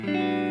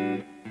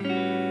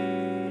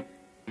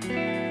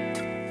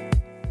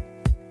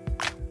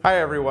Hi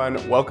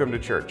everyone, welcome to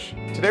church.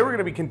 Today we're going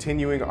to be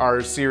continuing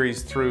our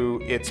series through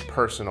It's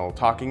Personal,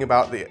 talking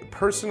about the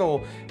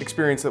personal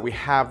experience that we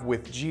have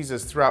with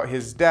Jesus throughout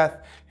his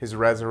death, his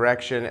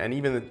resurrection, and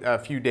even a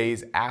few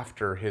days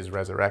after his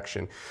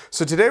resurrection.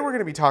 So today we're going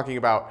to be talking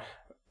about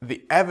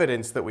the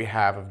evidence that we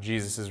have of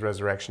Jesus'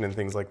 resurrection and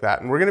things like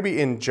that. And we're going to be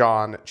in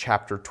John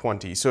chapter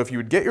 20. So if you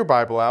would get your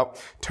Bible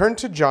out, turn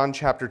to John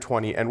chapter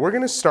 20, and we're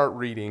going to start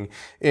reading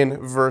in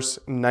verse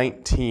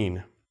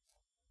 19.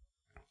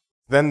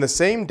 Then the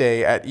same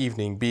day at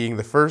evening, being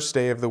the first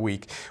day of the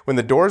week, when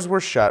the doors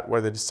were shut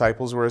where the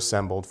disciples were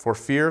assembled, for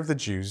fear of the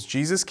Jews,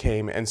 Jesus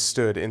came and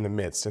stood in the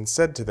midst and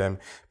said to them,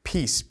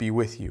 "Peace be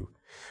with you."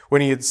 When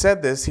he had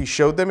said this, he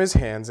showed them his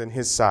hands and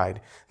his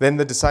side. Then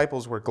the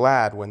disciples were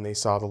glad when they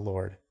saw the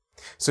Lord.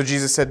 So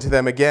Jesus said to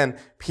them again,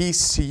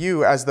 "Peace to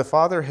you, as the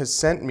Father has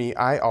sent me,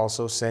 I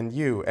also send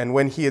you." And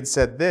when he had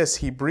said this,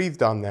 he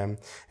breathed on them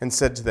and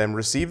said to them,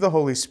 "Receive the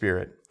Holy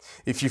Spirit.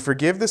 If you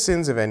forgive the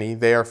sins of any,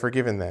 they are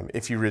forgiven them.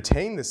 If you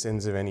retain the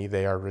sins of any,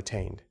 they are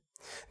retained."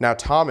 Now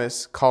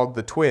Thomas, called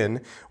the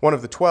twin, one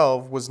of the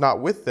 12, was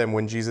not with them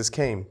when Jesus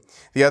came.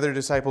 The other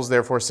disciples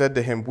therefore said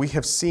to him, "We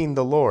have seen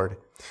the Lord."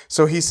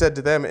 So he said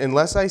to them,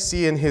 "Unless I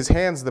see in his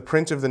hands the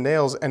print of the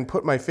nails, and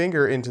put my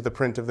finger into the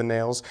print of the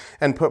nails,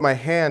 and put my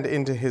hand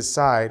into his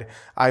side,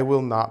 I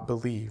will not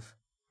believe."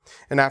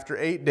 And after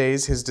 8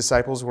 days his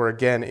disciples were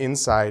again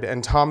inside,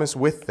 and Thomas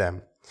with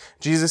them.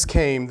 Jesus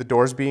came, the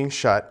doors being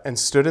shut, and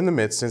stood in the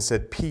midst and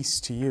said, "Peace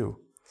to you."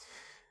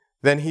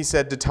 Then he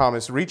said to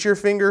Thomas, "Reach your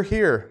finger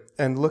here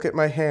and look at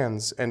my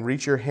hands, and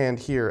reach your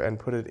hand here and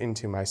put it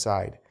into my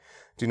side.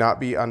 Do not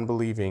be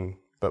unbelieving,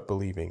 but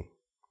believing."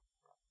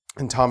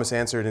 And Thomas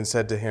answered and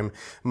said to him,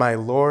 "My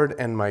Lord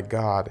and my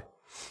God."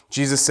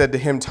 Jesus said to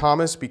him,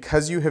 "Thomas,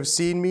 because you have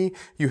seen me,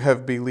 you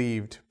have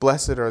believed.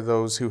 Blessed are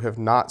those who have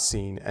not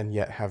seen and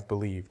yet have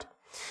believed."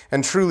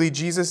 And truly,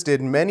 Jesus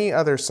did many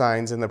other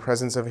signs in the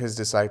presence of his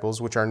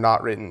disciples, which are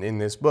not written in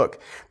this book.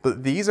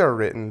 But these are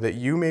written that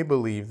you may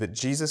believe that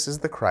Jesus is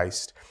the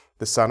Christ,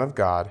 the Son of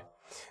God,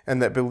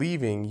 and that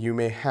believing you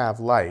may have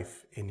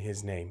life in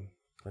his name.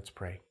 Let's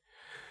pray.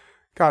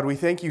 God, we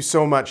thank you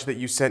so much that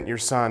you sent your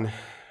Son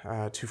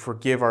to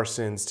forgive our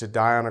sins, to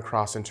die on a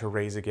cross, and to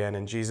raise again.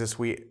 And Jesus,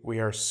 we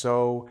are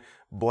so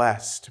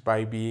blessed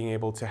by being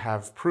able to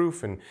have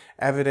proof and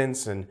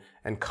evidence and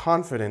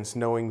confidence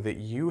knowing that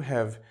you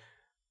have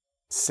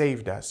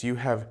saved us, you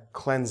have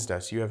cleansed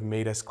us, you have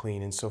made us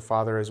clean. And so,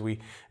 Father, as we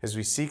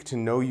seek to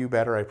know you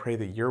better, I pray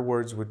that your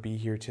words would be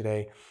here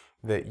today,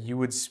 that you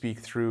would speak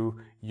through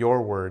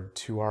your word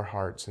to our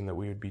hearts, and that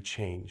we would be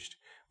changed.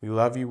 We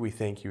love you, we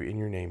thank you, in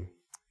your name.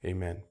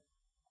 Amen.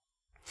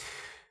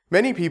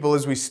 Many people,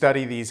 as we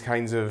study these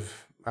kinds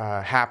of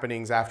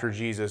happenings after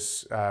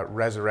Jesus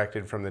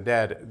resurrected from the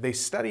dead, they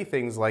study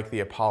things like the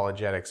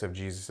apologetics of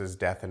Jesus'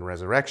 death and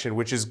resurrection,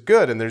 which is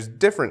good. And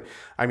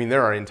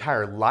there are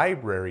entire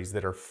libraries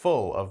that are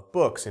full of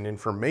books and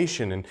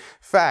information and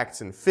facts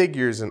and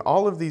figures and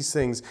all of these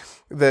things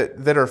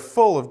that are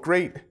full of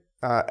great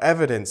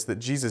evidence that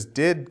Jesus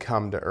did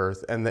come to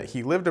earth and that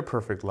he lived a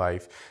perfect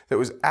life that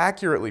was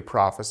accurately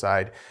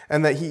prophesied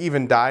and that he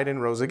even died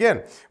and rose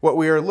again. What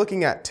we are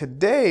looking at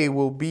today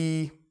will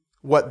be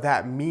what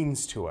that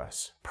means to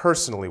us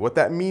personally, what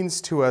that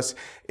means to us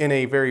in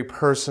a very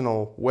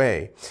personal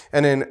way,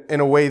 and in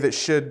a way that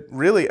should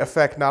really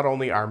affect not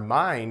only our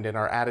mind and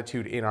our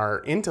attitude in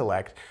our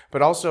intellect,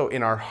 but also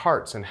in our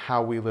hearts and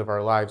how we live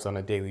our lives on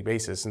a daily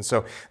basis. And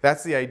so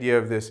that's the idea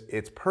of this.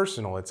 It's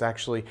personal. It's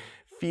actually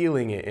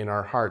feeling it in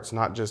our hearts,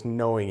 not just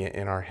knowing it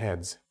in our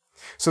heads.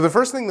 So the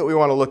first thing that we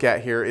want to look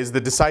at here is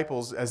the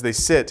disciples as they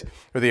sit,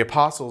 or the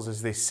apostles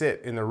as they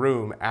sit in the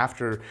room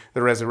after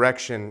the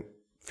resurrection,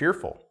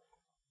 fearful.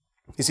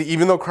 You see,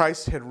 even though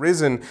Christ had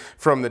risen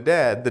from the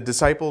dead, the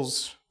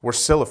disciples were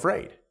still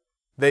afraid.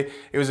 It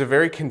was a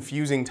very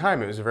confusing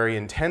time. It was a very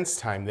intense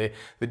time.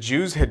 The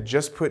Jews had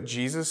just put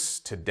Jesus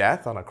to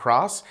death on a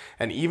cross,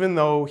 and even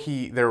though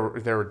there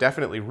were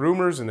definitely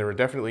rumors, and there were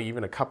definitely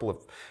even a couple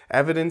of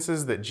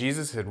evidences that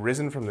Jesus had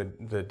risen from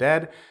the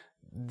dead,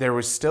 there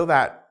was still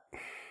that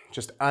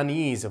just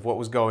unease of what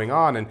was going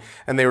on,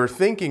 and they were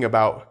thinking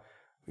about,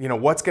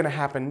 what's going to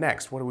happen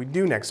next? What do we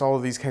do next? All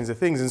of these kinds of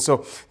things. And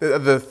so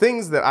the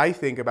things that I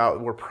think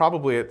about were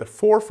probably at the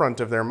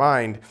forefront of their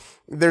mind.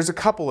 There's a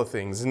couple of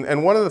things.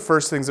 And one of the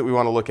first things that we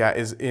want to look at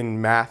is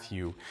in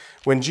Matthew.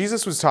 When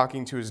Jesus was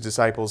talking to his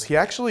disciples, he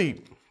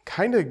actually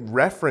kind of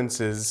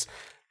references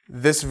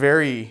this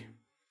very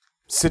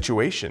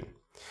situation.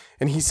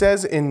 And he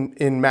says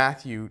in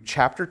Matthew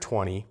chapter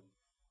 20,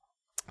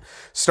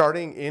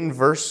 starting in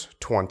verse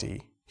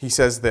 20, he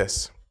says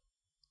this: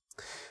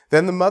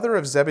 "Then the mother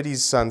of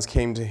Zebedee's sons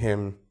came to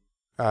him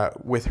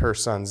with her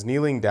sons,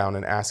 kneeling down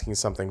and asking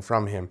something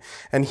from him.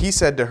 And he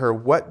said to her,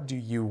 'What do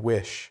you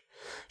wish?'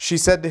 She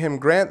said to him,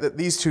 'Grant that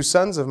these 2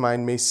 sons of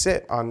mine may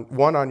sit,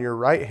 one on your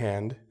right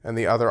hand and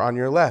the other on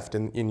your left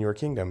in your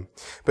kingdom.'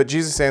 But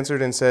Jesus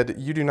answered and said,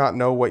 'You do not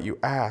know what you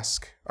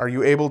ask. Are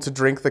you able to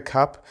drink the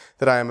cup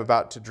that I am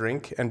about to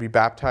drink and be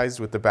baptized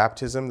with the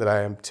baptism that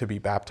I am to be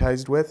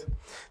baptized with?'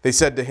 They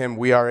said to him,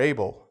 'We are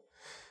able.'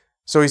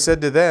 So he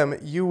said to them,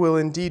 "You will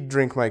indeed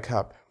drink my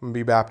cup and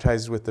be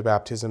baptized with the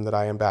baptism that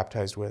I am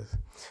baptized with.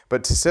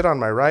 But to sit on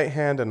my right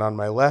hand and on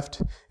my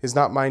left is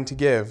not mine to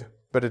give,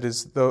 but it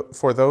is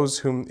for those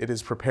whom it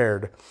is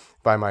prepared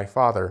by my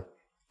Father."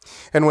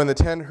 And when the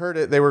 10 heard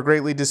it, they were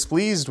greatly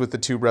displeased with the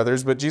two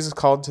brothers. But Jesus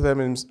called to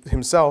them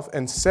himself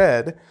and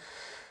said,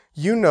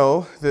 "You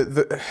know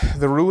that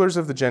the rulers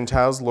of the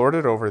Gentiles lord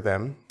it over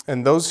them,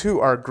 and those who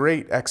are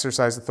great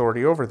exercise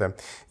authority over them.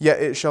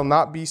 Yet it shall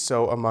not be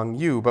so among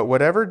you. But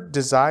whoever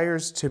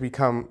desires to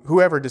become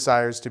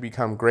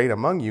great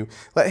among you,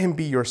 let him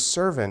be your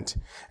servant.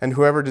 And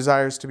whoever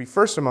desires to be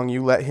first among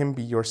you, let him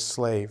be your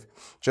slave.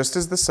 Just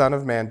as the Son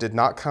of Man did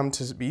not come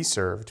to be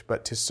served,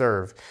 but to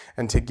serve,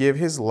 and to give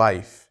his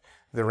life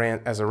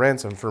as a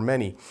ransom for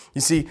many."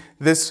 You see,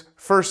 this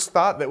first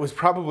thought that was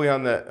probably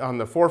on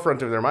the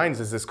forefront of their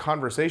minds is this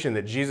conversation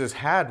that Jesus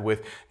had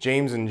with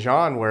James and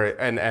John,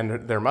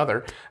 and their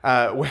mother,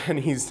 when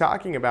he's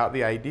talking about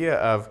the idea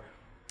of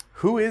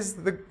who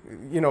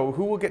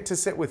will get to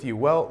sit with you.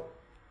 Well,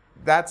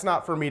 that's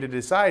not for me to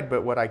decide,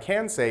 but what I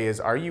can say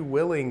is, are you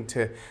willing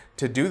to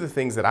do the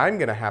things that I'm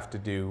going to have to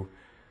do?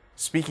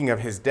 Speaking of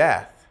his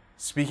death,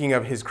 speaking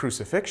of his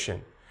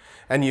crucifixion.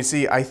 And you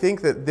see, I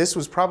think that this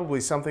was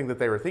probably something that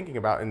they were thinking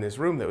about in this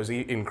room that was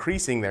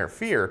increasing their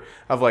fear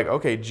of, like,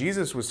 okay,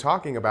 Jesus was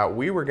talking about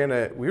we were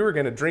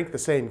gonna drink the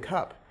same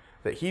cup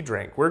that he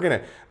drank. We're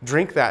gonna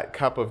drink that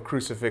cup of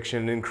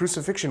crucifixion, and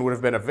crucifixion would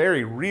have been a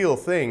very real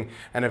thing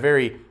and a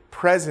very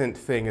present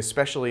thing,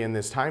 especially in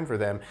this time for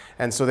them.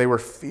 And so they were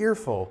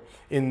fearful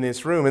in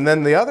this room. And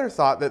then the other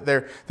thought that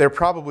they're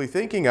probably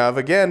thinking of,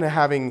 again,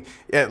 having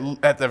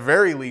at the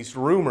very least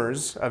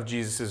rumors of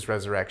Jesus'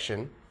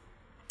 resurrection,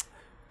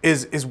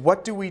 is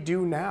what do we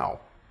do now?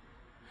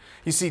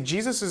 You see,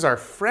 Jesus is our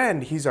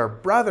friend. He's our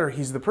brother.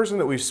 He's the person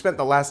that we've spent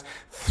the last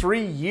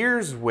 3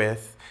 years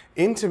with,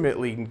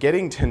 intimately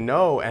getting to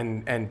know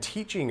and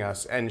teaching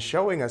us and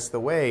showing us the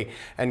way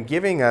and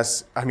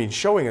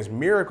showing us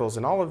miracles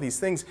and all of these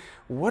things.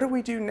 What do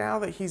we do now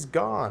that he's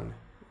gone?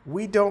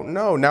 We don't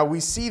know. Now, we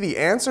see the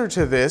answer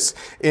to this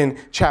in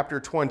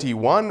chapter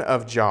 21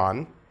 of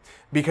John,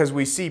 because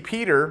we see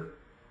Peter,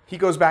 he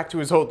goes back to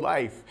his old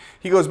life.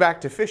 He goes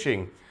back to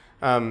fishing.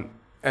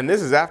 And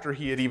this is after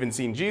he had even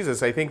seen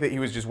Jesus. I think that he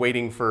was just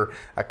waiting for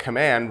a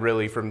command,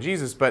 really, from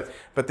Jesus. But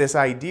this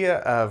idea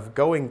of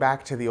going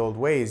back to the old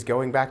ways,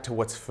 going back to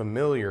what's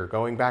familiar,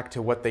 going back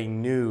to what they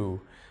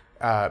knew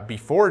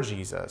before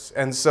Jesus.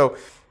 And so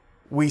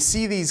we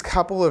see these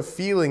couple of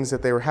feelings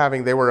that they were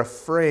having. They were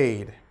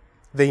afraid.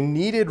 They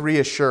needed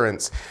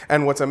reassurance.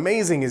 And what's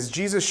amazing is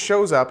Jesus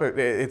shows up.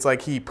 It's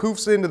like he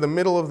poofs into the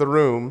middle of the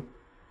room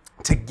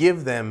to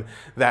give them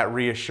that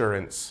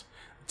reassurance,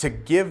 to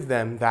give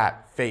them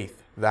that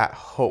faith, that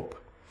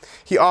hope.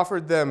 He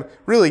offered them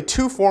really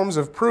two forms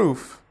of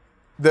proof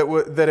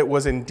that it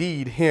was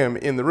indeed him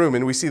in the room.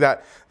 And we see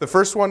that the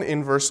first one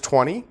in verse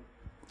 20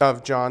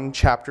 of John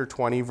chapter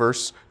 20,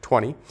 verse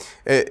 20.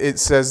 It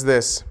says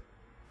this.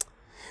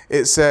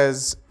 It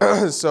says,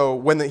 so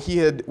when he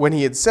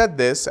had said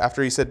this,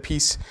 after he said,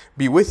 "Peace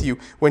be with you,"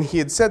 when he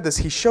had said this,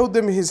 he showed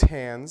them his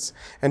hands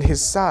and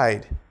his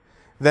side.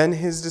 Then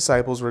his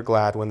disciples were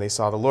glad when they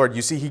saw the Lord.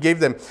 You see, he gave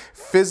them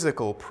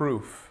physical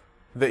proof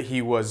that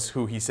he was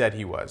who he said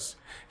he was.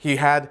 He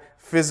had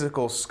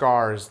physical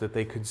scars that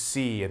they could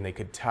see and they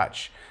could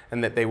touch,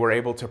 and that they were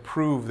able to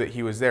prove that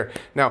he was there.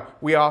 Now,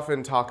 we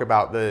often talk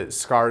about the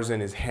scars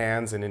in his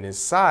hands and in his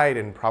side,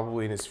 and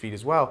probably in his feet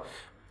as well,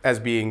 as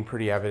being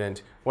pretty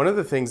evident. One of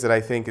the things that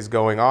I think is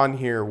going on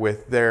here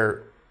with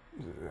their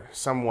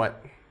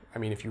somewhat,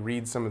 if you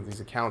read some of these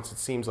accounts, it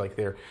seems like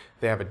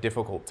they have a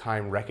difficult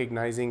time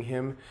recognizing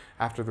him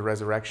after the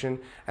resurrection.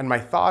 And my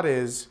thought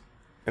is,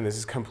 and this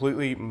is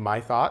completely my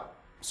thought,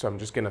 so I'm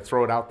just going to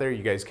throw it out there.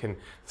 You guys can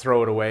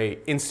throw it away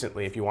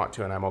instantly if you want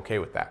to, and I'm okay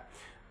with that.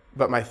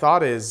 But my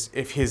thought is,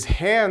 if his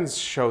hands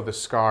show the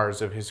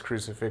scars of his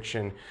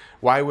crucifixion,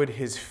 why would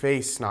his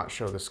face not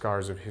show the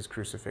scars of his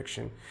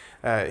crucifixion?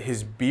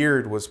 His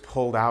beard was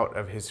pulled out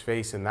of his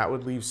face, and that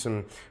would leave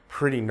some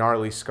pretty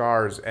gnarly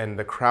scars, and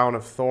the crown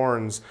of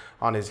thorns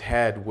on his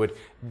head would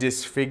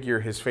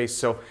disfigure his face.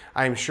 So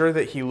I'm sure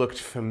that he looked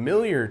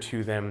familiar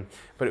to them,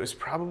 but it was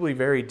probably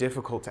very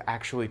difficult to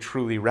actually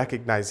truly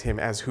recognize him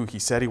as who he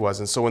said he was.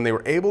 And so when they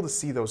were able to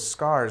see those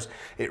scars,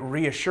 it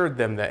reassured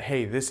them that,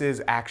 hey, this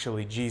is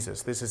actually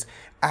Jesus. This is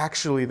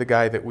actually the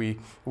guy that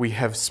we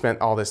have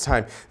spent all this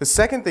time. The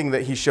second thing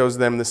that he shows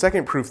them, the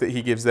second proof that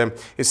he gives them,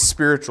 is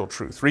spiritual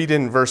truth. Read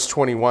in verse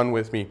 21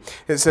 with me.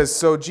 It says,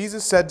 "So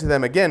Jesus said to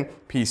them again,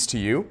 'Peace to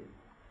you.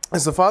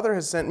 As the Father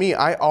has sent me,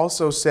 I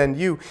also send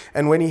you.'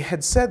 And when he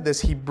had said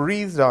this, he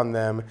breathed on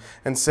them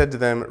and said to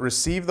them,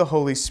 'Receive the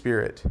Holy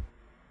Spirit.'"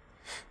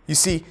 You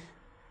see,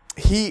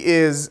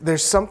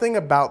 there's something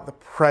about the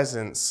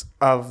presence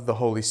of the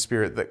Holy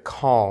Spirit that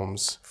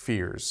calms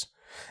fears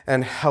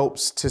and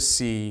helps to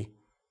see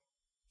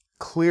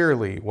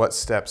clearly what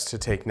steps to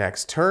take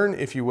next. Turn,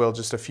 if you will,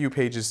 just a few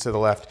pages to the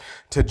left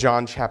to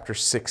John chapter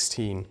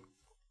 16.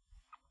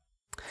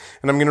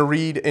 And I'm going to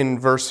read in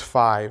verse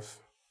 5.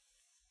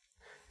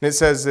 And it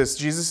says this,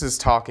 Jesus is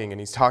talking, and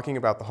he's talking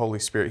about the Holy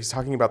Spirit. He's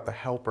talking about the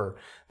helper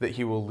that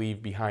he will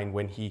leave behind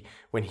when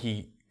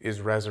he is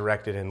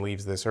resurrected and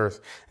leaves this earth.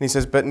 And he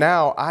says, but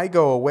now I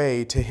go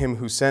away to him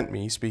who sent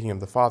me, speaking of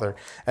the Father,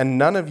 and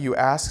none of you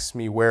asks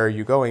me, where are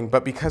you going?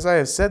 But because I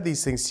have said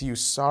these things to you,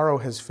 sorrow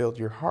has filled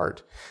your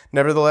heart.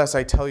 Nevertheless,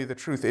 I tell you the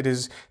truth. It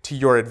is to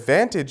your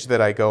advantage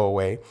that I go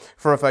away.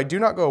 For if I do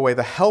not go away,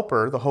 the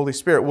Helper, the Holy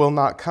Spirit, will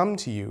not come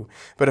to you.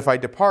 But if I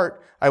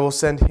depart, I will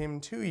send him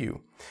to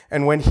you.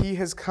 And when he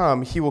has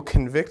come, he will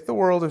convict the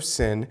world of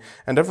sin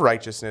and of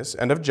righteousness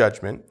and of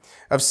judgment.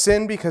 Of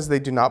sin, because they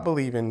do not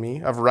believe in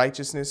me. Of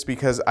righteousness,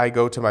 because I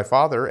go to my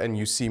Father and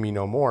you see me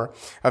no more.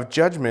 Of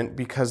judgment,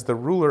 because the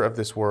ruler of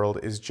this world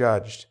is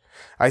judged.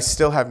 I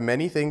still have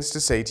many things to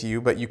say to you,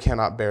 but you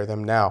cannot bear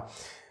them now.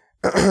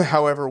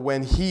 However,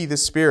 when he, the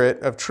Spirit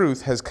of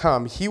truth, has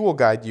come, he will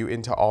guide you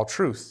into all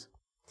truth.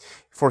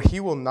 For he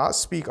will not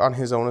speak on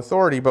his own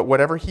authority, but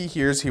whatever he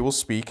hears, he will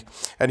speak,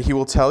 and he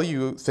will tell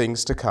you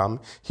things to come.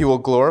 He will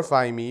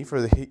glorify me,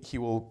 for he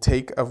will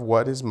take of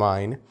what is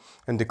mine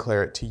and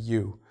declare it to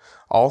you.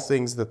 All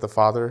things that the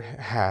Father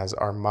has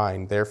are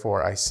mine.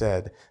 Therefore I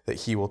said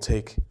that he will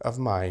take of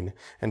mine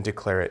and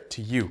declare it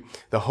to you.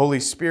 The Holy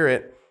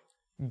Spirit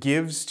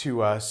gives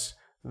to us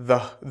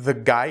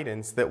the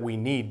guidance that we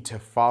need to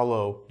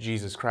follow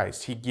Jesus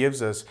Christ. He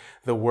gives us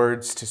the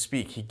words to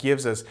speak. He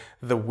gives us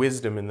the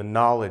wisdom and the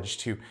knowledge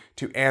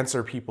to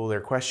answer people their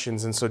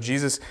questions. And so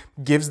Jesus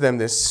gives them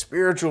this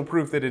spiritual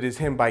proof that it is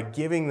him by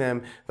giving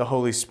them the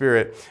Holy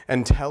Spirit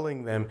and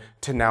telling them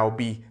to now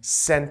be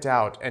sent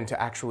out and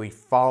to actually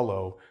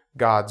follow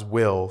God's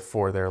will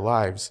for their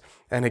lives.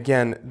 And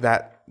again,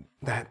 that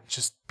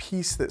just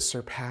peace that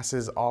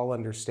surpasses all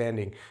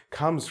understanding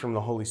comes from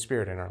the Holy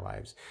Spirit in our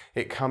lives.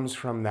 It comes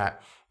from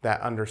that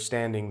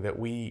understanding that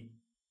we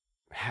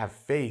have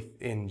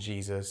faith in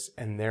Jesus,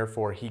 and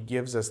therefore he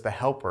gives us the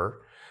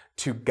helper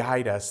to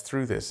guide us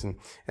through this.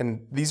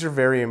 And these are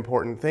very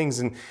important things.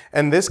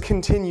 And this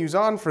continues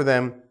on for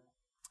them.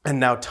 And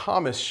now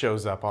Thomas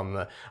shows up on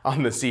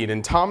the scene.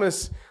 And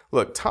Thomas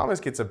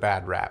gets a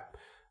bad rap.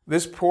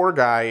 This poor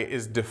guy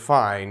is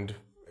defined,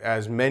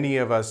 as many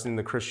of us in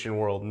the Christian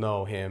world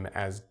know him,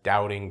 as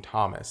Doubting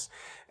Thomas.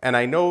 And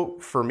I know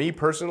for me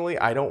personally,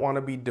 I don't want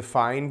to be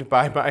defined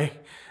by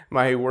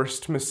my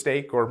worst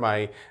mistake or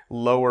my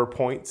lower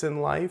points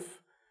in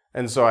life.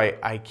 And so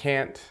I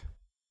can't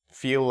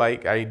feel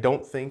like, I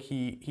don't think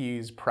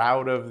he's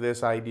proud of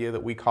this idea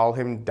that we call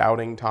him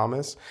Doubting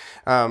Thomas.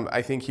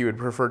 I think he would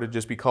prefer to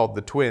just be called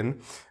the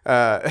twin,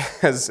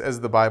 as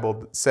the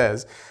Bible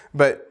says.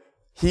 But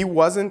he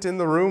wasn't in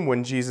the room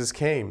when Jesus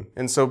came.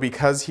 And so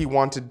because he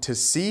wanted to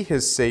see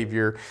his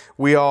Savior,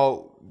 we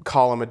all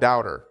call him a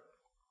doubter.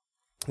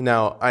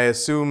 Now, I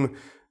assume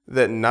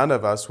that none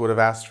of us would have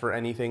asked for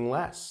anything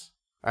less.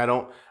 I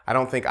don't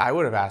think I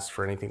would have asked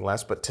for anything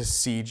less, but to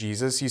see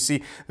Jesus. You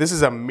see, this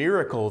is a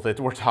miracle that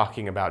we're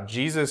talking about.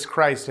 Jesus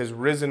Christ has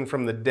risen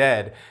from the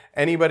dead.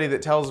 Anybody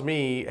that tells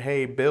me,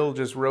 hey, Bill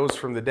just rose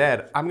from the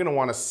dead, I'm going to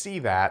want to see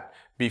that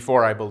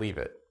before I believe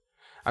it.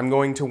 I'm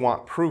going to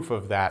want proof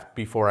of that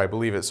before I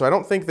believe it. So I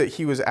don't think that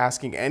he was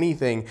asking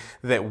anything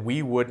that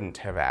we wouldn't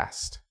have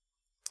asked.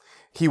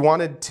 He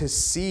wanted to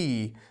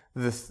see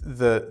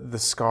the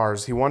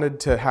scars. He wanted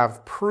to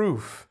have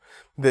proof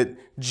that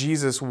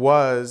Jesus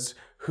was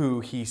who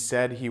he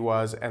said he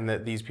was and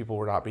that these people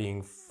were not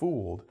being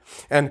fooled.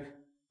 And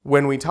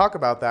when we talk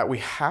about that, we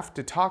have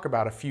to talk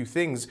about a few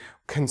things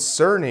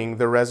concerning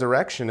the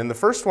resurrection. And the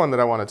first one that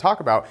I want to talk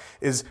about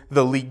is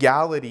the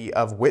legality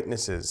of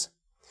witnesses.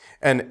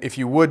 And if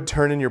you would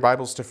turn in your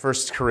Bibles to 1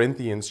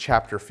 Corinthians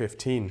chapter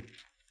 15.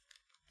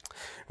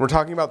 We're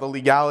talking about the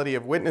legality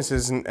of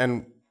witnesses,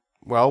 and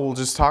well, we'll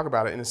just talk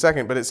about it in a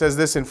second. But it says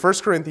this in 1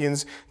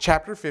 Corinthians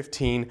chapter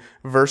 15,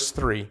 verse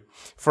 3.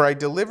 For I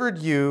delivered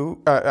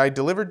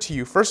to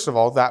you, first of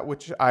all, that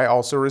which I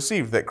also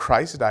received, that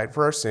Christ died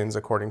for our sins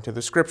according to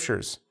the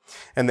Scriptures,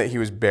 and that he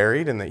was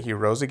buried, and that he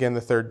rose again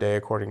the third day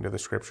according to the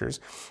Scriptures,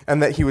 and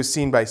that he was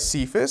seen by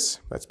Cephas,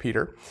 that's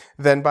Peter,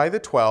 then by the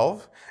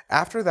 12.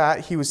 After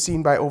that, he was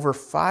seen by over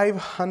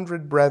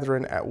 500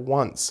 brethren at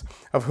once,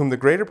 of whom the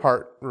greater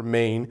part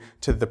remain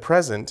to the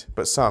present,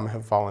 but some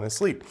have fallen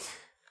asleep.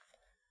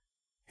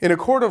 In a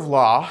court of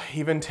law,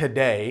 even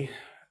today,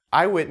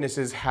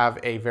 eyewitnesses have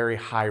a very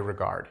high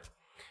regard.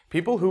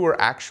 People who were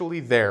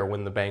actually there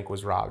when the bank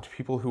was robbed,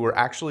 people who were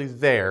actually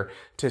there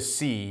to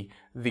see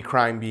the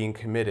crime being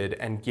committed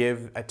and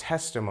give a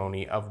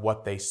testimony of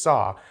what they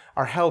saw,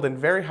 are held in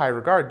very high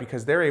regard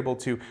because they're able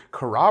to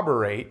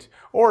corroborate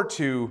or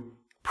to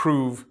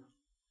prove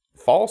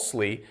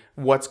falsely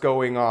what's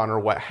going on or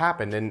what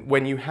happened. And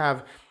when you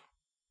have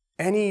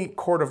any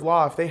court of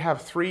law, if they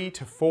have 3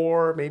 to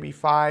 4, maybe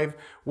 5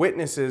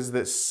 witnesses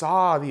that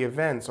saw the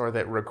events or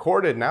that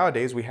recorded,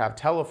 nowadays we have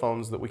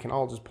telephones that we can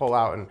all just pull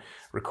out and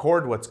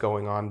record what's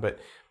going on. But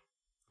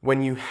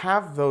when you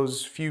have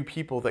those few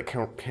people that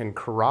can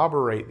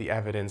corroborate the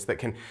evidence, that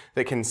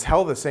can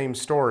tell the same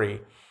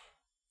story,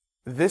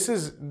 this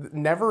is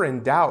never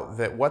in doubt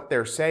that what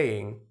they're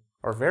saying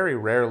or very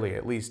rarely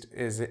at least,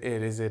 is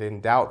it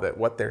in doubt that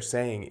what they're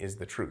saying is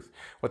the truth.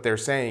 What they're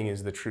saying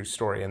is the true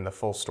story and the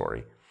full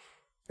story.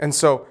 And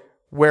so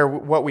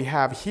what we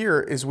have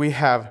here is we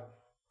have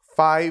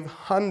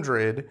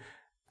 500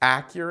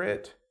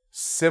 accurate,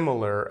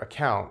 similar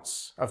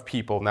accounts of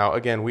people. Now,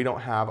 again, we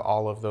don't have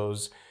all of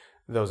those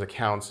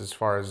accounts as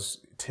far as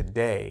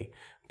today,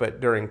 but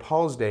during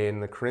Paul's day in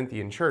the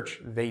Corinthian church,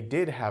 they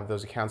did have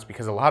those accounts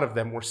because a lot of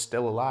them were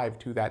still alive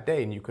to that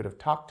day, and you could have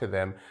talked to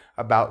them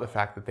about the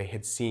fact that they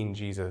had seen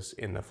Jesus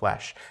in the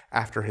flesh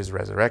after his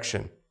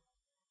resurrection.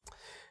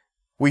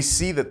 We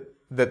see that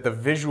the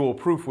visual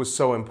proof was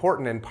so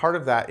important, and part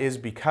of that is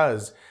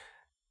because,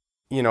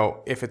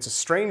 if it's a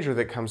stranger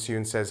that comes to you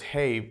and says,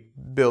 hey,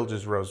 Bill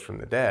just rose from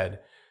the dead,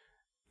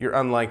 you're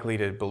unlikely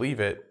to believe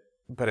it.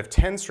 But if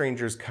 10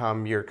 strangers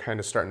come, you're kind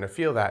of starting to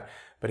feel that.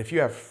 But if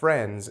you have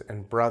friends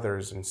and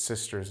brothers and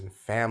sisters and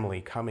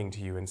family coming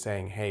to you and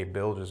saying, hey,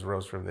 Bill just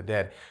rose from the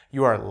dead,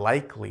 you are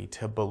likely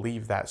to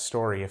believe that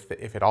story if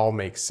it all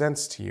makes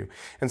sense to you.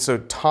 And so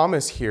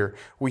Thomas here,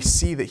 we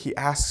see that he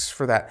asks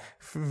for that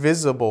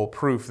visible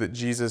proof that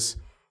Jesus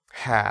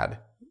had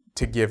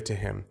to give to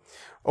him.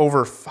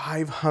 Over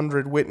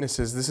 500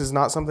 witnesses. This is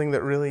not something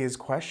that really is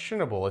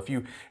questionable.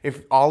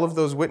 If all of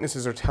those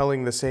witnesses are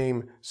telling the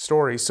same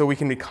story, so we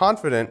can be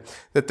confident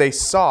that they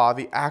saw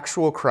the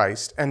actual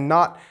Christ and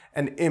not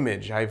an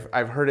image.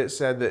 I've heard it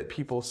said that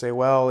people say,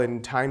 well,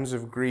 in times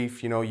of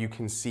grief, you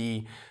can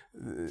see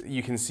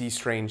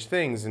strange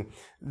things, and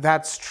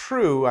that's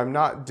true. I'm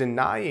not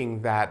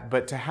denying that,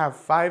 but to have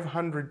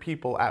 500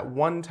 people at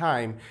one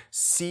time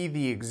see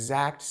the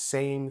exact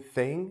same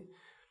thing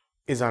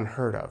is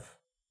unheard of.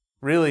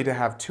 Really, to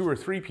have 2 or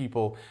 3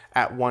 people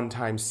at one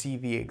time see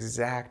the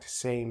exact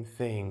same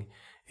thing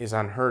is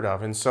unheard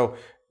of. And so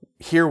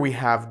here we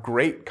have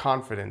great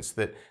confidence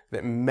that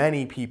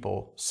many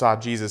people saw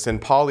Jesus.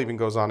 And Paul even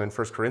goes on in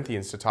 1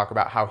 Corinthians to talk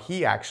about how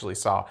he actually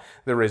saw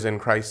the risen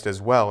Christ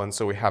as well. And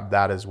so we have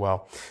that as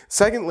well.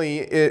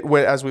 Secondly,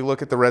 as we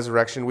look at the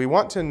resurrection, we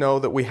want to know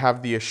that we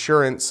have the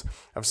assurance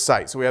of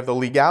sight. So we have the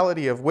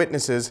legality of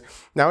witnesses.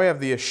 Now we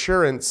have the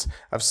assurance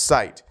of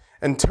sight.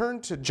 And turn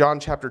to John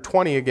chapter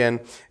 20 again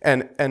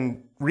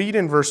and read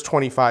in verse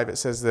 25. It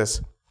says this,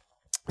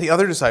 "The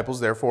other disciples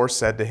therefore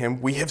said to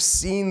him, 'We have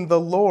seen the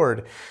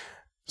Lord.'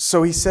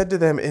 So he said to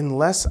them,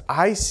 'Unless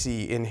I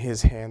see in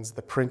his hands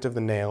the print of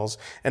the nails,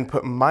 and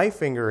put my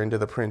finger into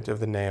the print of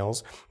the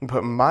nails, and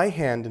put my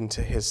hand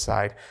into his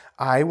side,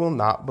 I will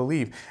not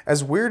believe.'"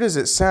 As weird as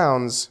it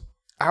sounds,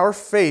 our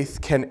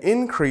faith can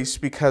increase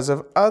because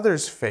of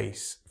others'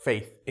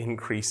 faith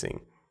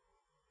increasing.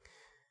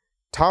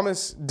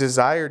 Thomas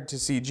desired to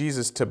see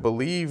Jesus, to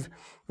believe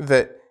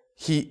that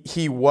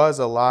he was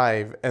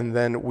alive, and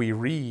then we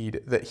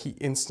read that he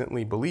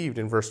instantly believed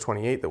in verse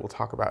 28 that we'll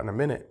talk about in a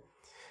minute.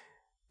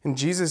 And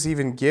Jesus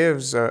even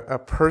gives a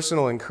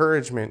personal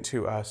encouragement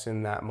to us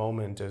in that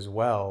moment as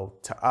well,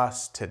 to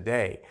us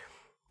today.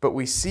 But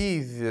we see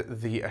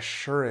the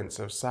assurance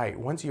of sight.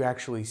 Once you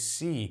actually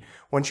see,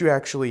 once you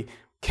actually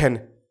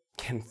can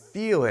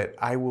feel it,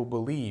 I will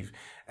believe.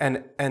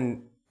 And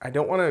I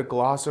don't want to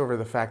gloss over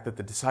the fact that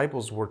the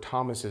disciples were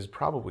Thomas's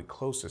probably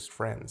closest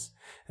friends.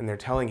 And they're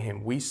telling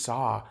him, we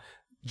saw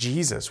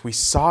Jesus. We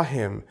saw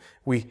him.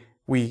 We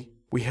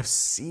have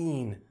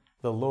seen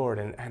the Lord.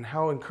 And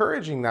how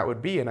encouraging that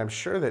would be. And I'm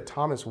sure that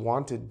Thomas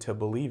wanted to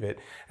believe it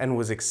and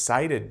was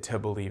excited to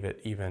believe it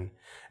even.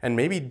 And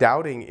maybe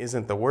doubting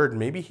isn't the word.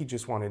 Maybe he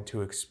just wanted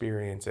to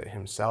experience it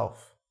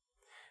himself.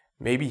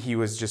 Maybe he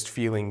was just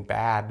feeling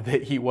bad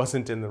that he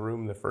wasn't in the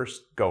room the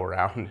first go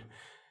around.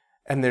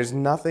 And there's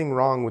nothing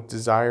wrong with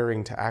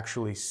desiring to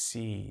actually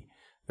see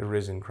the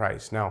risen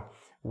Christ. Now,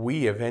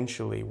 we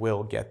eventually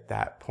will get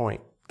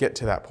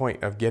to that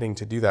point of getting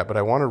to do that. But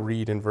I want to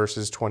read in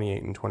verses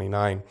 28 and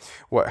 29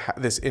 what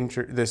this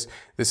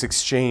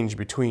exchange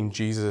between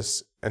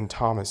Jesus and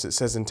Thomas. It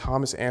says, "And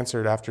Thomas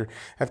answered," after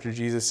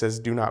Jesus says,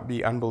 "Do not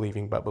be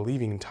unbelieving, but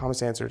believing. And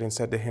Thomas answered and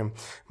said to him,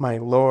 'My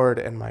Lord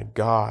and my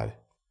God.'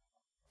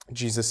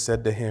 Jesus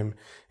said to him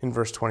in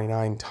verse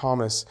 29,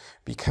 'Thomas,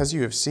 because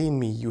you have seen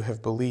me, you have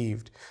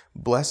believed.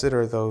 Blessed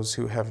are those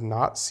who have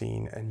not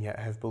seen and yet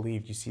have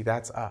believed.'" You see,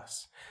 that's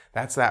us.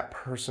 That's that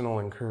personal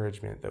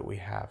encouragement that we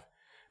have,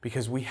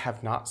 because we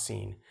have not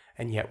seen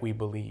and yet we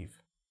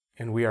believe.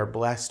 And we are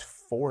blessed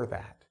for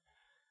that.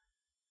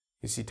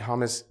 You see,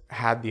 Thomas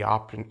had the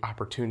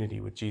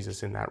opportunity with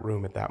Jesus in that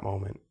room at that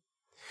moment.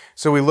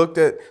 So we looked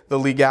at the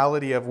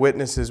legality of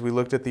witnesses, we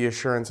looked at the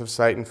assurance of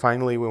sight, and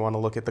finally we want to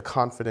look at the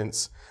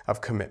confidence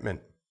of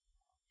commitment.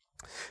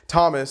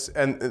 Thomas,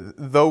 and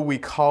though we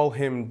call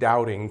him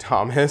Doubting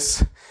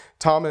Thomas,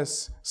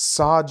 Thomas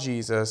saw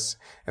Jesus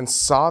and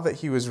saw that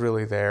he was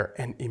really there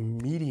and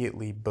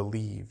immediately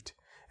believed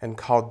and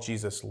called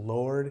Jesus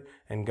Lord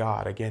and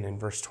God. Again, in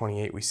verse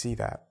 28, we see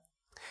that.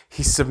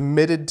 He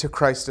submitted to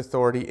Christ's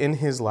authority in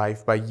his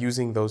life by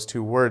using those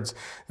two words.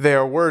 They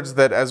are words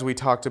that, as we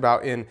talked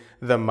about in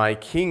the My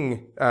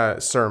King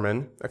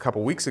sermon a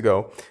couple weeks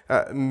ago,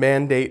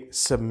 mandate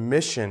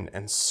submission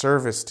and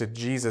service to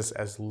Jesus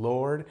as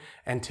Lord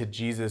and to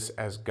Jesus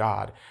as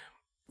God.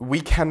 We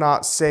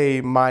cannot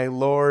say, my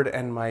Lord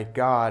and my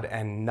God,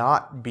 and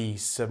not be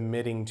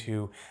submitting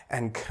to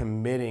and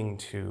committing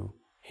to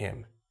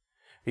him.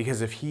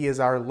 Because if he is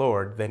our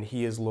Lord, then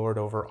he is Lord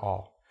over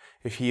all.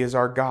 If he is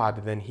our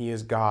God, then he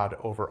is God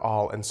over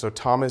all. And so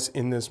Thomas,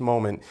 in this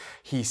moment,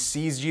 he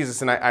sees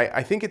Jesus. And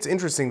I think it's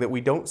interesting that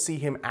we don't see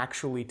him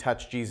actually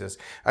touch Jesus.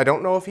 I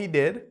don't know if he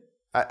did.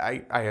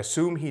 I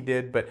assume he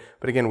did. But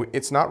again,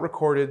 it's not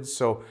recorded,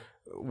 so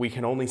we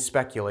can only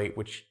speculate,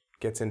 which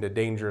gets into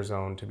danger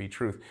zone to be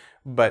truth.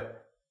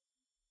 But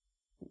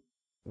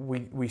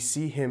we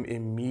see him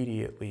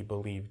immediately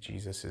believe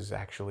Jesus is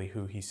actually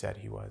who he said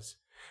he was.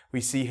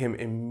 We see him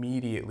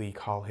immediately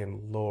call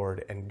him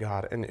Lord and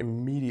God and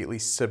immediately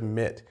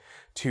submit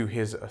to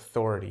his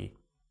authority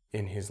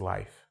in his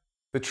life.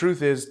 The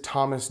truth is,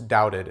 Thomas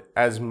doubted,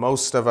 as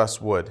most of us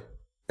would.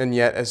 And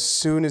yet, as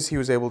soon as he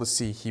was able to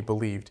see, he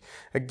believed.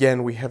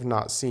 Again, we have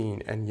not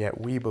seen, and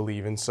yet we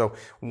believe. And so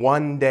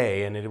one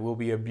day, and it will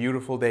be a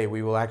beautiful day,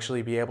 we will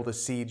actually be able to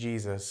see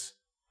Jesus.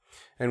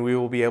 And we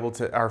will be able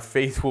to, our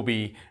faith will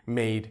be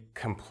made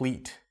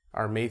complete.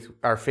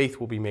 Our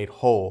faith will be made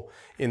whole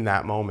in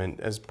that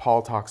moment, as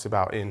Paul talks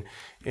about in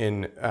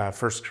 1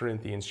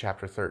 Corinthians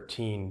chapter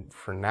 13.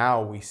 For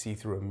now, we see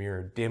through a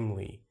mirror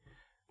dimly,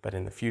 but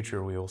in the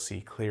future we will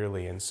see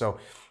clearly. And so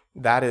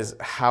that is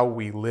how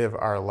we live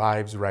our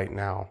lives right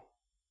now.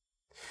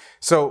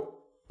 So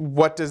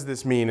what does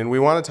this mean? And we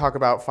want to talk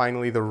about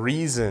finally the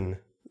reason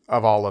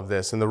of all of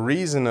this and the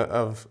reason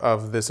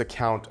of this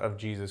account of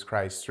Jesus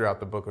Christ throughout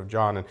the book of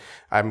John. And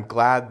I'm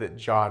glad that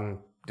John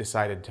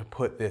decided to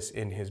put this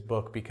in his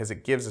book, because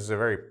it gives us a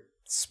very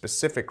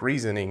specific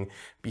reasoning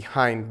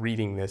behind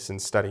reading this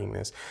and studying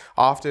this.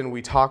 Often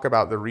we talk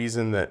about the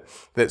reason that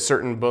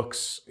certain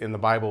books in the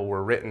Bible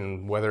were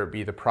written, whether it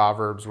be the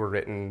Proverbs were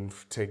written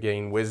to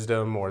gain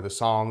wisdom, or the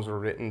Psalms were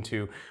written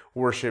to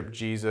worship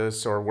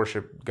Jesus or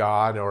worship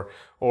God, or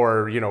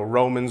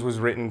Romans was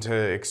written to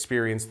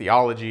experience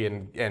theology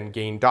and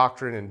gain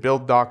doctrine and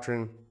build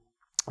doctrine.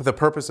 The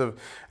purpose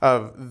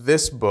of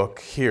this book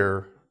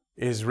here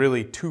is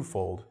really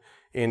twofold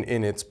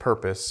in its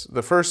purpose.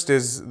 The first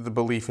is the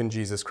belief in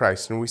Jesus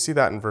Christ, and we see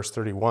that in verse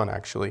 31,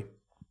 actually.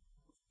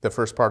 The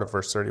first part of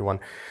verse 31.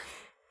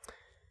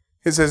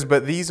 It says,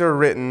 but these are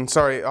written,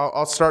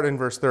 I'll start in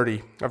verse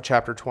 30 of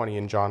chapter 20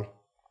 in John.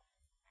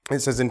 It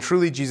says, and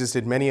truly Jesus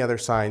did many other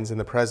signs in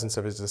the presence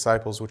of his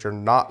disciples, which are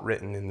not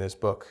written in this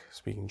book,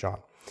 speaking John.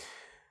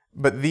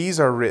 But these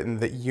are written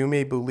that you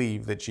may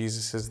believe that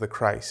Jesus is the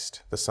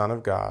Christ, the Son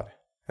of God,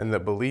 and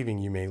that believing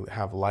you may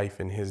have life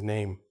in his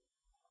name.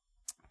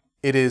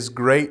 It is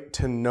great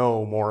to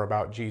know more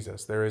about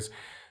Jesus. There is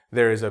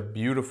a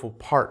beautiful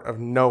part of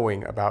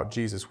knowing about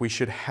Jesus. We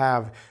should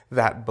have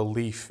that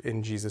belief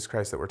in Jesus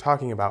Christ that we're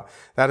talking about.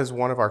 That is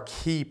one of our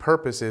key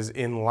purposes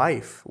in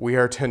life. We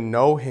are to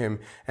know him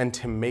and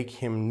to make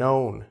him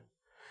known.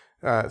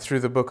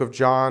 Through the book of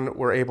John,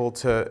 we're able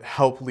to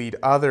help lead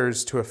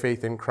others to a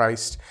faith in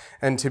Christ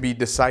and to be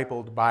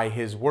discipled by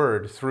his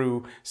word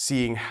through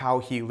seeing how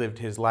he lived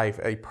his life,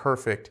 a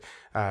perfect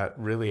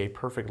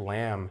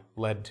lamb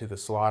led to the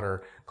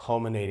slaughter,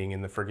 culminating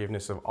in the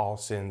forgiveness of all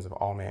sins of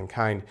all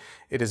mankind.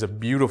 It is a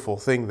beautiful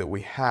thing that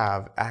we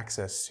have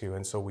access to,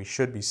 and so we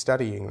should be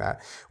studying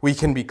that. We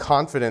can be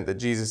confident that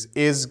Jesus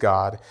is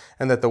God,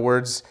 and that the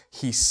words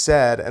he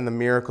said and the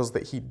miracles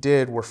that he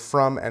did were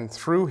from and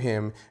through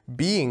him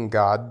being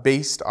God,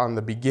 based on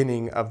the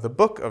beginning of the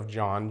book of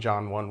John,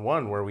 John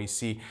 1:1, where we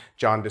see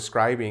John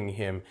describing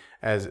him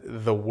as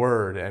the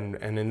Word, and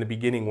in the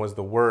beginning was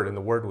the Word, and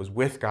the Word was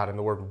with God, and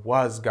the Word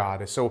was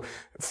God. So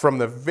from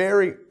the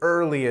very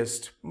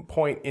earliest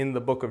point in the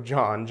book of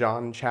John,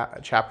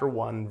 chapter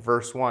 1,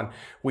 verse 1,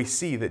 we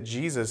see that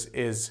Jesus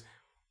is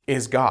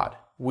God.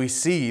 We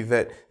see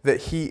that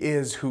he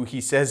is who he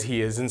says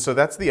he is. And so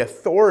that's the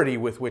authority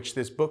with which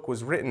this book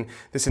was written,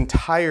 this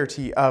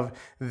entirety of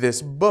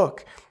this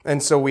book.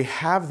 And so we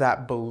have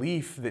that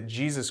belief that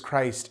Jesus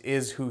Christ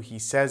is who he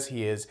says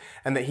he is,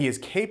 and that he is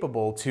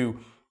capable to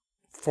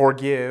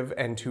forgive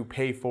and to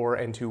pay for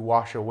and to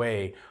wash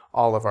away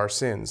all of our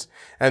sins.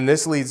 And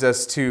this leads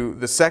us to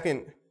the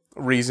second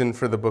reason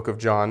for the book of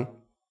John,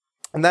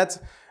 and that's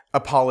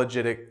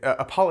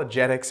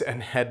apologetics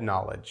and head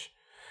knowledge.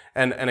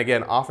 And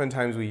again,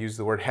 oftentimes we use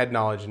the word head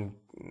knowledge, and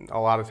a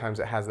lot of times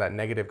it has that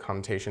negative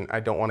connotation.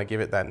 I don't want to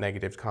give it that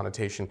negative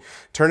connotation.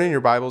 Turn in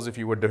your Bibles, if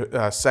you would,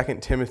 to 2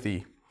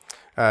 Timothy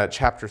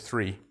chapter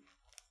 3.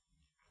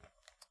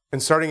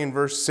 And starting in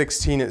verse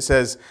 16, it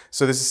says,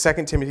 so this is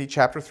 2 Timothy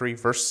chapter 3,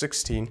 verse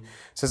 16. It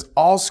says,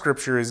 all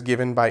scripture is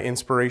given by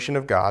inspiration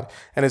of God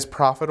and is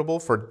profitable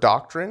for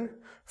doctrine,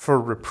 for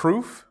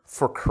reproof,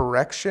 for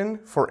correction,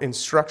 for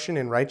instruction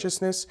in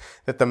righteousness,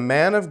 that the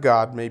man of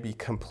God may be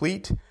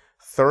complete,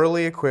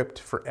 thoroughly equipped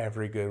for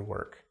every good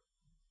work.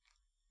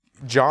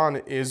 John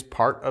is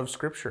part of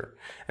Scripture.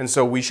 And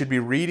so we should be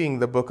reading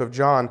the book of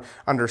John,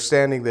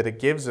 understanding that it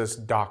gives us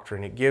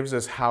doctrine. It gives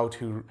us how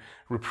to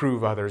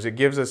reprove others. It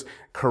gives us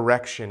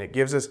correction. It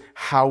gives us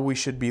how we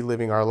should be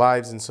living our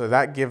lives. And so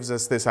that gives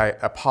us this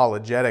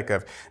apologetic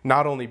of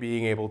not only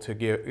being able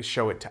to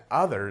show it to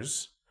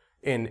others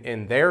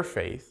in their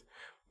faith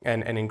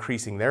and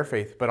increasing their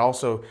faith, but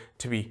also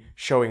to be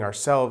showing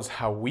ourselves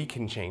how we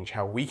can change,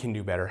 how we can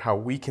do better, how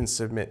we can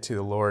submit to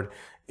the Lord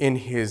in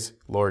his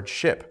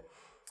lordship.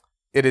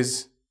 It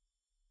is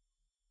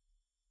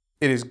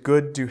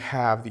good to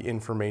have the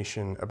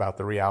information about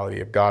the reality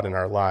of God in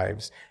our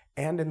lives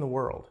and in the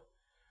world.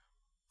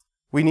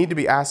 We need to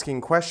be asking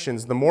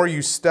questions. The more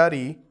you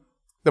study,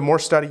 the more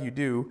study you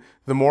do,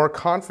 the more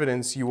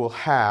confidence you will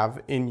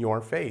have in your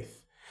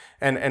faith.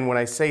 And when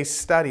I say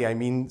study, I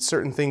mean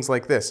certain things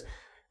like this.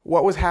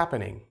 What was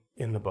happening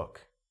in the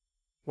book?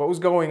 What was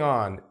going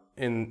on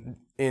in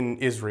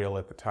Israel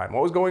at the time?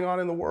 What was going on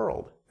in the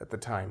world at the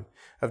time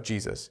of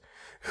Jesus?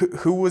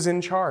 Who was in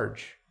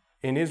charge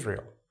in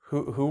Israel?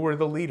 Who were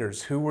the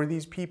leaders? Who were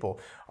these people?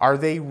 Are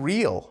they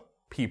real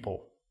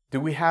people? Do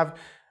we have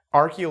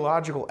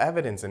archaeological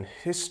evidence and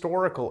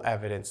historical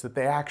evidence that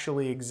they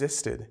actually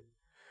existed?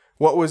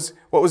 What was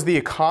the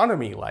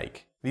economy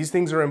like? These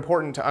things are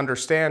important to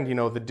understand,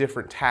 the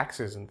different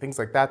taxes and things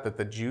like that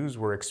the Jews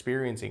were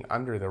experiencing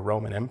under the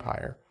Roman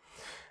Empire.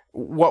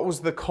 What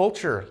was the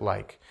culture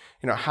like?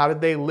 How did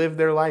they live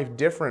their life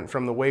different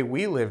from the way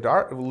we live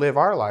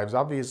our lives?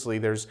 Obviously,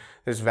 there's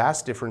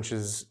vast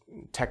differences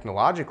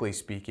technologically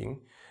speaking,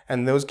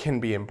 and those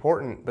can be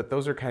important, but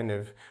those are kind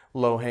of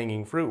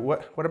low-hanging fruit.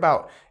 What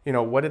about,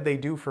 what did they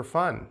do for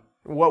fun?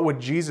 What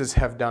would Jesus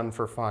have done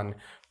for fun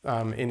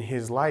in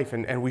his life?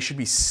 And we should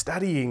be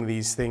studying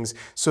these things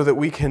so that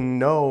we can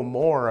know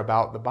more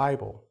about the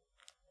Bible.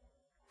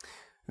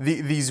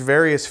 These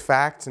various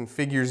facts and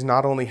figures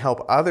not only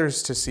help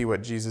others to see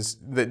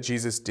that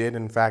Jesus did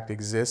in fact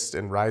exist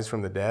and rise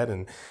from the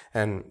dead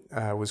and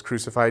was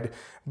crucified,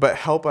 but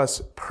help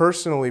us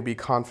personally be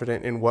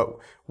confident in what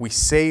we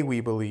say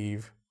we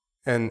believe,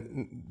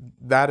 and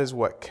that is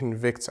what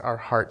convicts our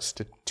hearts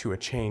to a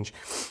change.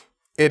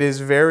 It is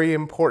very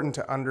important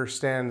to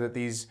understand that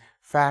these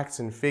facts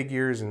and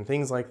figures and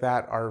things like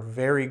that are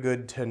very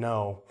good to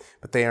know,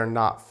 but they are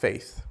not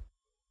faith.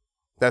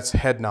 That's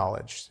head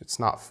knowledge. It's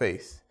not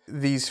faith.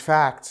 These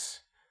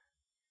facts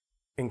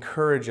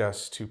encourage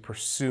us to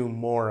pursue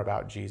more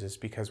about Jesus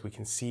because we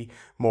can see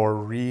more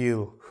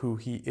real who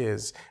he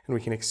is and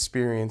we can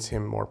experience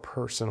him more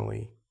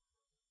personally.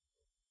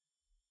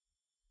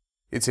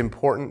 It's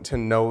important to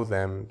know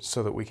them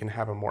so that we can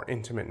have a more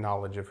intimate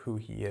knowledge of who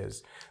he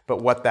is.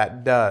 But what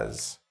that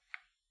does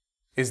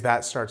is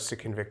that starts to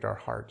convict our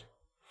heart.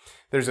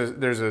 There's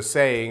a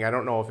saying, I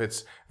don't know if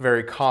it's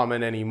very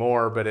common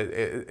anymore, but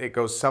it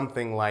goes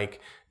something like,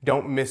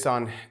 don't miss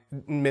out,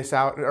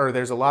 or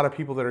there's a lot of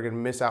people that are going to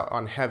miss out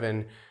on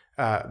heaven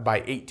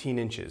by 18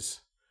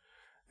 inches.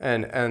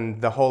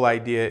 And the whole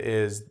idea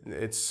is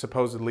it's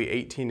supposedly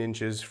 18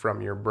 inches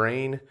from your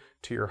brain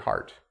to your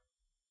heart.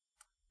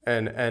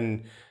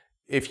 And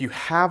if you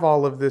have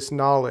all of this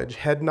knowledge,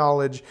 head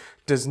knowledge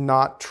does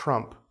not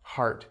trump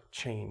heart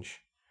change.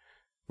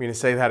 I'm going to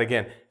say that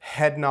again.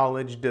 Head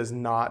knowledge does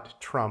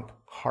not trump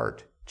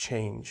heart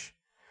change.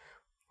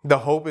 The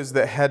hope is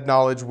that head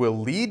knowledge will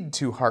lead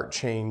to heart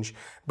change,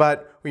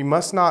 but we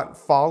must not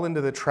fall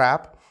into the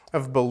trap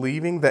of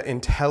believing that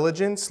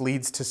intelligence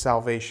leads to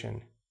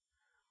salvation.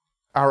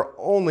 Our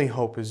only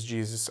hope is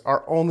Jesus.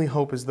 Our only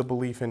hope is the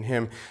belief in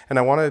him. And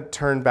I want to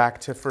turn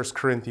back to 1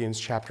 Corinthians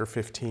chapter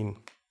 15.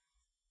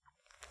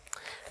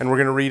 And we're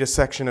going to read a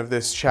section of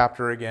this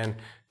chapter again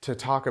to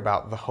talk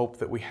about the hope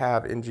that we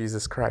have in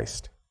Jesus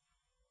Christ.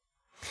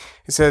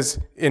 It says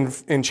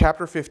in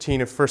chapter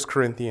 15 of 1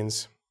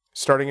 Corinthians,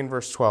 starting in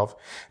verse 12,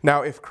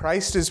 "Now if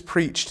Christ is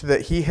preached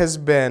that he has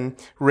been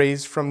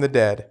raised from the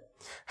dead,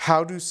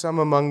 how do some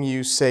among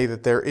you say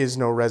that there is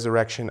no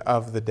resurrection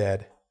of the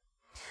dead?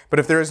 But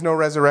if there is no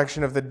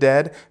resurrection of the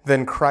dead,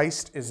 then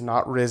Christ is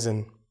not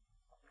risen.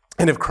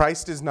 And if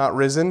Christ is not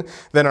risen,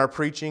 then our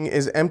preaching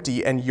is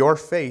empty, and your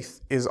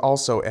faith is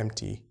also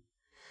empty.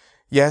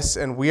 Yes,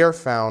 and we are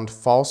found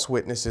false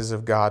witnesses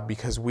of God,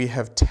 because we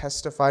have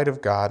testified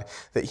of God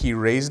that he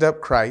raised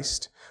up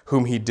Christ,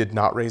 whom he did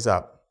not raise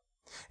up,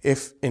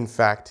 if in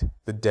fact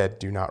the dead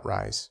do not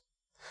rise.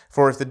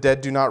 For if the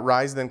dead do not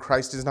rise, then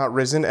Christ is not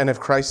risen. And if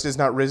Christ is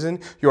not risen,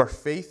 your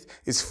faith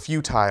is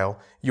futile.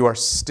 You are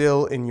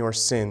still in your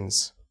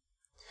sins.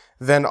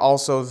 Then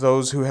also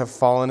those who have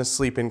fallen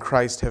asleep in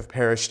Christ have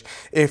perished.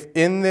 If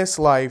in this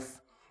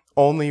life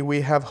only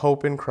we have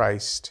hope in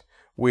Christ,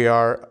 we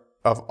are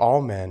of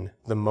all men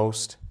the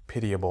most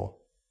pitiable."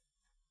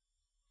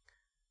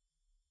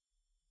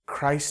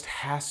 Christ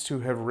has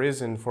to have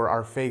risen for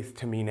our faith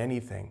to mean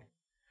anything.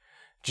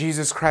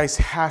 Jesus Christ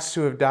has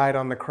to have died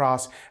on the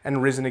cross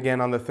and risen again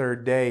on the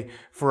third day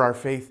for our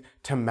faith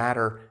to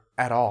matter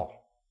at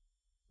all.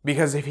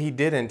 Because if he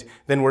didn't,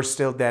 then we're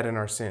still dead in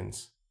our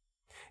sins.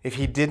 If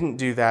he didn't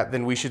do that,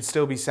 then we should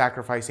still be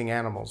sacrificing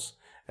animals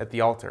at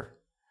the altar.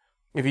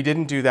 If he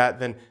didn't do that,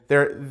 then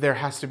there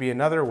has to be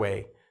another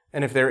way.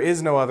 And if there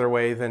is no other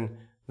way, then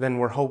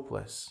we're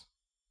hopeless.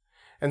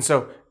 And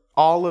so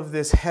all of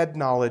this head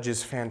knowledge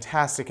is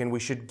fantastic, and we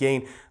should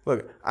gain.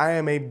 Look, I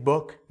am a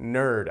book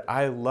nerd.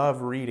 I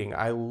love reading.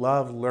 I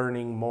love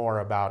learning more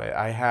about it.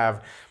 I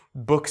have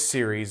book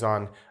series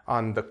on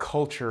the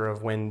culture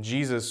of when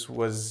Jesus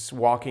was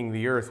walking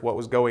the earth, what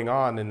was going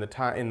on in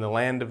the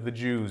land of the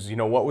Jews,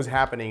 what was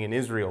happening in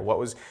Israel, what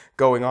was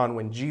going on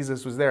when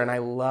Jesus was there. And I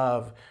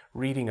love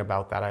reading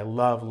about that. I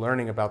love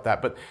learning about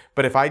that.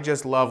 But if I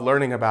just love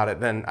learning about it,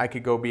 then I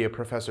could go be a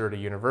professor at a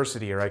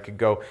university, or I could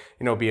go,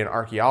 be an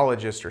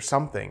archaeologist or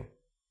something.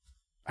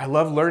 I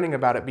love learning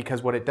about it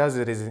because what it does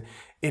is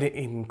it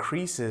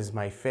increases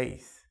my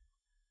faith.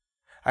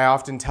 I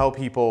often tell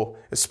people,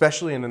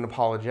 especially in an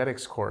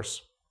apologetics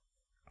course,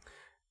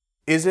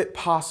 is it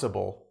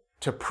possible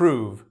to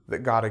prove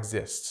that God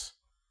exists?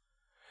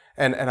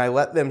 And I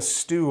let them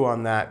stew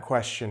on that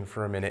question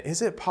for a minute.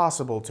 Is it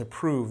possible to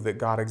prove that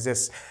God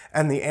exists?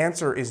 And the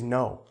answer is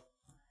no.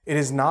 It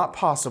is not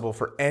possible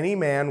for any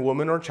man,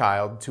 woman, or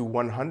child to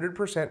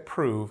 100%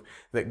 prove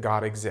that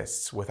God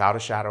exists without a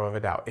shadow of a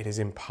doubt. It is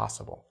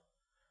impossible.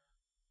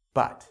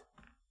 But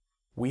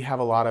we have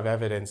a lot of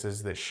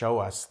evidences that show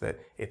us that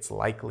it's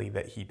likely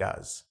that he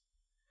does.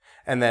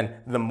 And then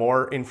the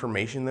more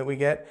information that we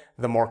get,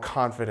 the more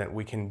confident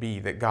we can be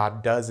that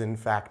God does in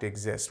fact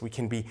exist. We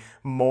can be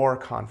more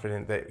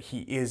confident that he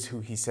is who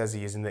he says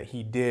he is, and that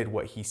he did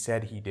what he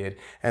said he did,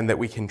 and that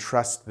we can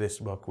trust this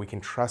book, we can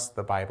trust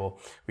the Bible,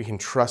 we can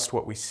trust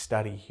what we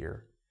study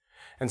here.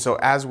 And so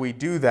as we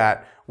do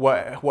that,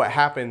 what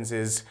happens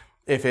is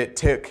if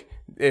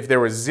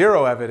there was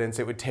zero evidence,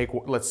 it would take,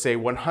 let's say,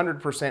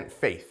 100%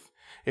 faith.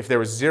 If there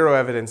was zero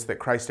evidence that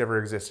Christ ever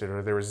existed,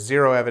 or there was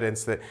zero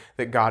evidence that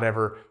God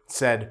ever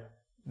said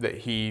that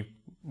he,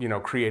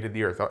 created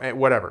the earth,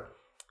 whatever.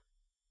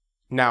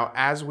 Now,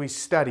 as we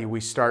study, we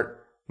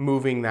start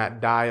moving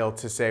that dial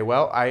to say,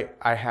 well, I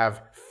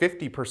have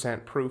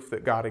 50% proof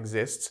that God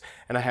exists,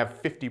 and I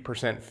have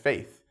 50%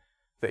 faith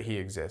that he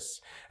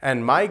exists.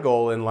 And my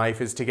goal in life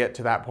is to get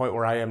to that point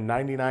where I am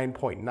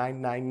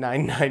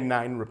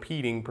 99.99999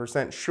 repeating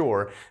 %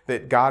 sure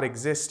that God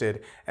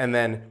existed, and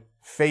then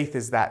faith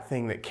is that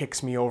thing that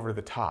kicks me over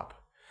the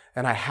top.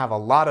 And I have a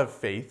lot of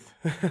faith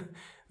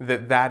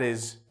that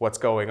is what's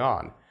going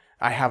on.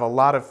 I have a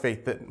lot of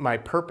faith that my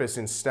purpose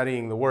in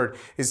studying the Word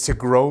is to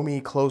grow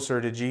me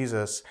closer to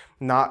Jesus,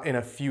 not in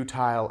a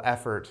futile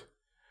effort,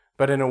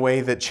 but in a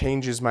way that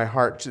changes my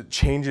heart,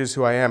 changes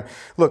who I am.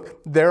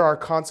 Look, there are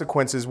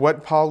consequences.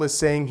 What Paul is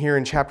saying here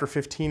in chapter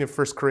 15 of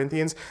 1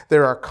 Corinthians,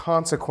 there are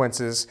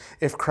consequences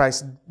if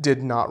Christ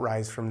did not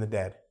rise from the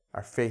dead.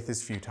 Our faith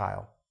is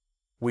futile.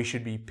 We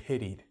should be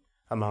pitied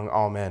among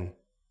all men.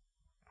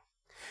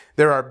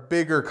 There are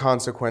bigger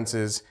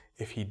consequences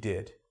if he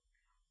did.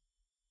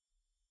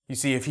 You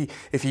see, if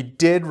he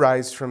did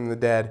rise from the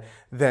dead,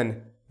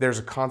 then there's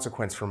a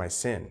consequence for my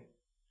sin.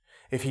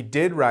 If he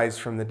did rise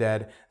from the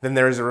dead, then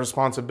there is a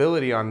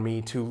responsibility on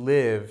me to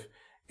live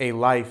a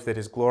life that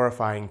is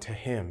glorifying to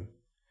him.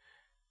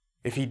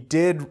 If he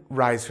did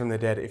rise from the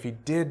dead, if he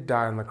did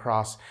die on the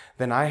cross,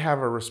 then I have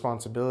a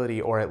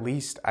responsibility, or at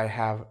least I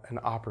have an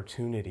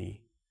opportunity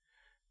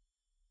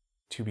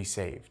to be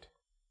saved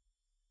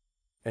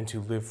and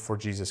to live for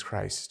Jesus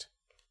Christ.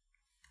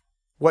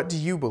 What do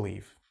you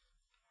believe?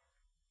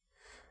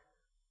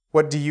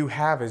 What do you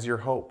have as your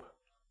hope?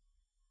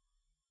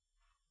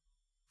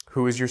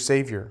 Who is your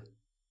Savior?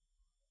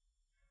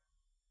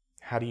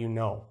 How do you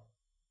know?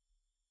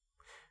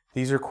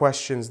 These are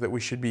questions that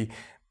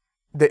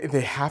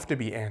they have to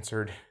be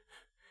answered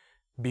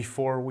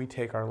before we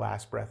take our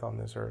last breath on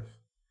this earth.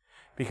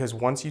 Because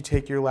once you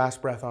take your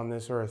last breath on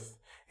this earth,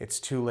 it's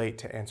too late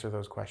to answer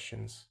those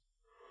questions.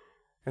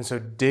 And so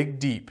dig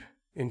deep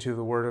into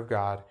the Word of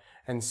God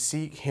and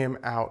seek him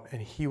out,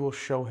 and he will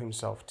show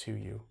himself to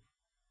you.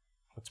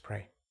 Let's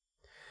pray.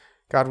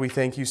 God, we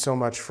thank you so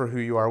much for who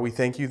you are. We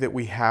thank you that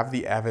we have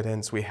the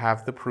evidence, we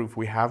have the proof,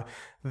 we have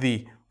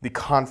the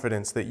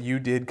confidence that you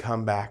did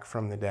come back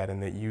from the dead,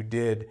 and that you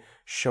did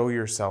show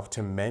yourself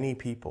to many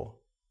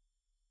people,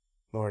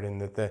 Lord, and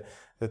that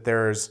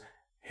there's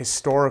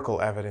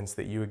historical evidence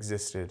that you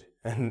existed,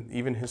 and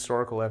even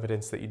historical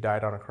evidence that you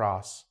died on a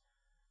cross.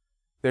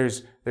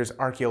 There's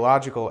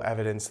archaeological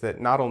evidence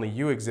that not only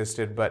you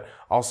existed, but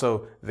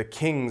also the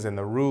kings and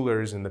the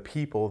rulers and the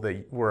people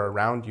that were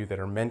around you that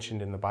are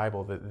mentioned in the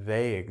Bible, that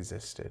they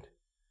existed.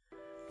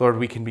 Lord,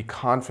 we can be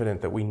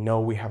confident that we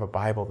know we have a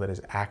Bible that is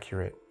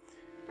accurate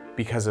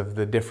because of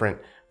the different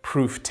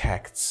proof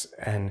texts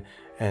and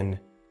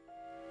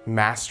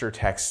master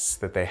texts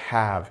that they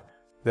have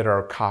that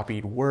are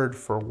copied word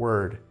for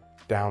word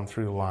down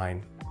through the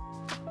line.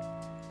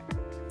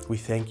 We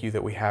thank you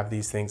that we have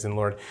these things, and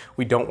Lord,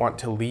 we don't want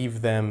to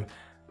leave them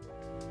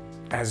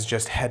as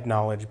just head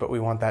knowledge, but we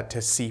want that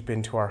to seep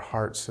into our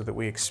hearts so that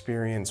we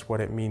experience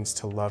what it means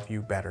to love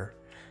you better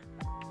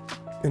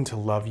and to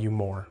love you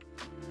more.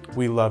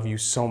 We love you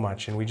so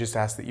much, and we just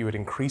ask that you would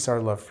increase our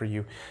love for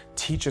you,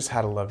 teach us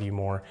how to love you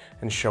more,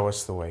 and show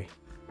us the way.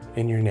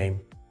 In your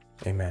name,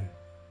 amen.